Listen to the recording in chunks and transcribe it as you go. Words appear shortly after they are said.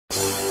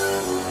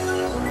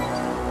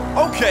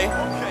Okay.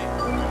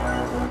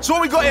 So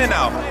what we got here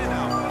now?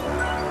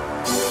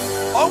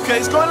 Okay,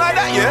 it's going like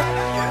that, yeah?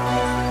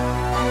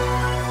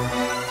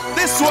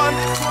 This one,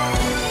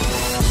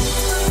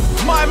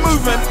 My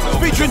Movement,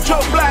 featuring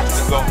Joe Black.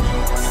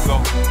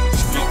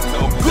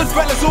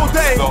 Goodfellas all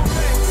day.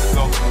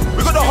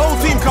 We got the whole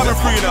team coming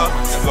through now.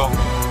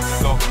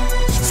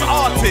 It's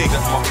our thing.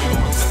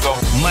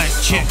 Mic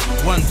check,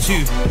 1,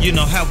 2, you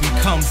know how we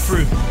come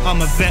through.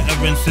 I'm a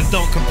veteran, so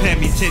don't compare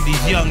me to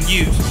these young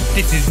youths.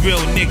 This is real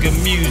nigga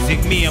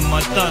music, me and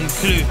my done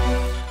clue.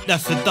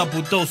 That's a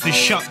double dose of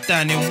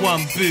shutdown in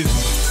one booth.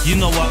 You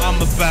know what I'm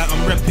about,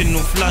 I'm repping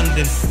North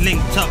London.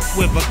 Linked up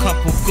with a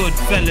couple good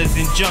fellas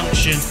in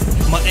Junction.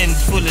 My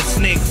end's full of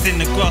snakes in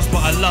the grass,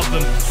 but I love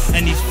them.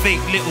 And these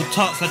fake little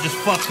tarts, I just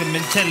fuck them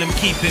and tell them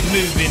keep it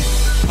moving.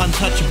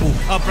 Untouchable,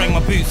 I'll bring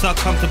my boots, I'll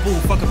come to ball.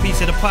 Fuck a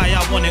piece of the pie,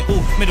 I want it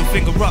all. Middle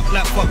finger up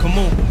like fuck them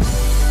all.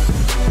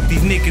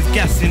 These niggas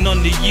gassing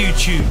on the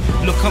YouTube.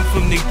 Look, I'm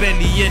from the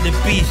belly of the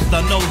beast,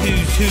 I know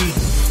who's who.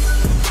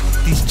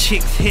 These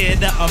chicks here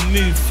that I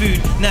move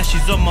food. Now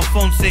she's on my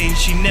phone saying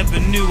she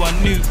never knew I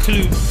knew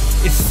clue.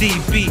 It's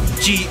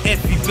CBGF,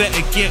 you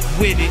better get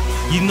with it.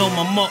 You know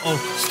my motto,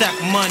 stack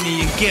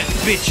money and get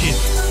bitches.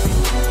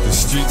 The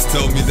streets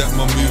tell me that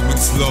my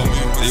movement's long.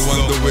 They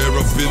wonder where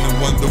I've been and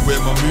wonder where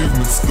my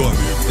movement's gone.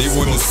 They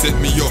wanna set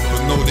me off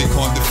but no, they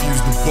can't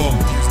defuse the bomb.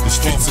 The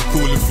streets are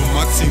calling for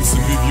my team, so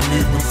move your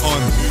movement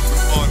on.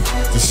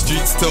 The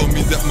streets tell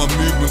me that my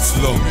movement's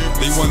long.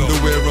 They wonder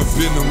where I've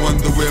been and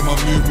wonder where my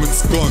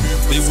movement's gone.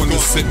 They wanna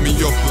set me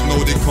off but no,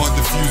 they can't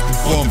defuse the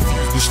bomb.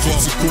 The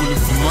streets are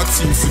calling for my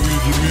team, so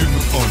move your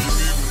movement on.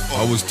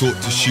 I was taught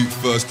to shoot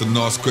first and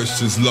ask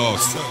questions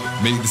last.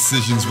 Make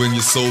decisions when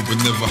you're sober,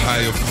 never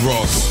high off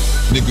grass.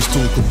 Niggas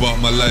talk about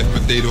my life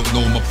but they don't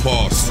know my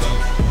past.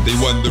 They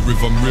wonder if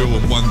I'm real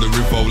and wonder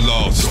if I'll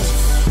last.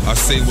 I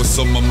say what's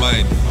on my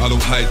mind, I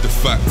don't hide the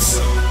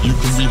facts. You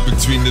can read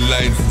between the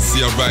lines and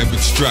see I ride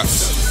with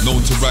straps.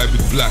 Known to ride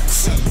with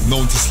blacks,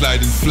 known to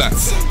slide in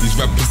flats. These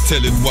rappers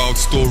telling wild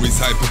stories,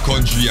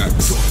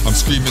 hypochondriacs. I'm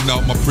screaming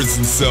out my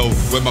prison cell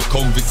where my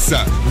convicts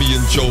at. Me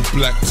and Joe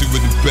Black, two of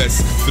the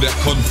best for that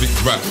convict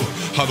rap.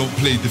 I don't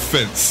play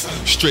defense,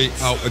 straight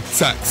out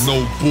attack.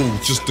 No bull,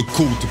 just a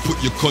call to put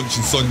your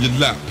conscience on your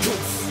lap.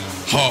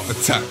 Heart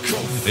attack,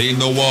 ain't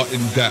no art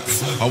in that.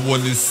 I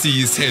wanna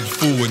see his head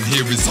fall and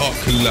hear his heart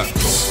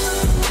collapse.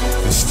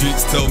 The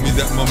streets tell me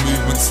that my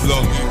movement's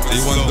long. They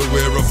wonder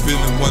where I've been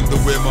and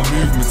wonder where my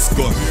movement's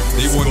gone.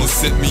 They wanna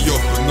set me off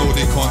but no,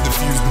 they can't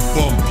defuse the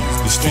bomb.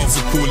 The streets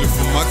are calling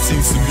for my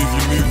team, so move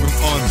your movement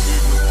on.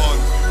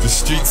 The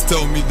streets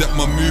tell me that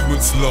my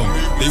movement's long.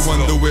 They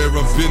wonder where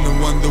I've been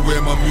and wonder where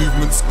my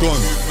movement's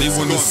gone. They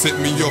wanna set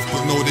me off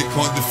but no, they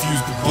can't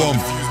defuse the bomb.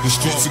 The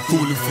streets are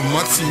calling for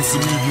my team, so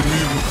move your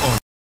movement on.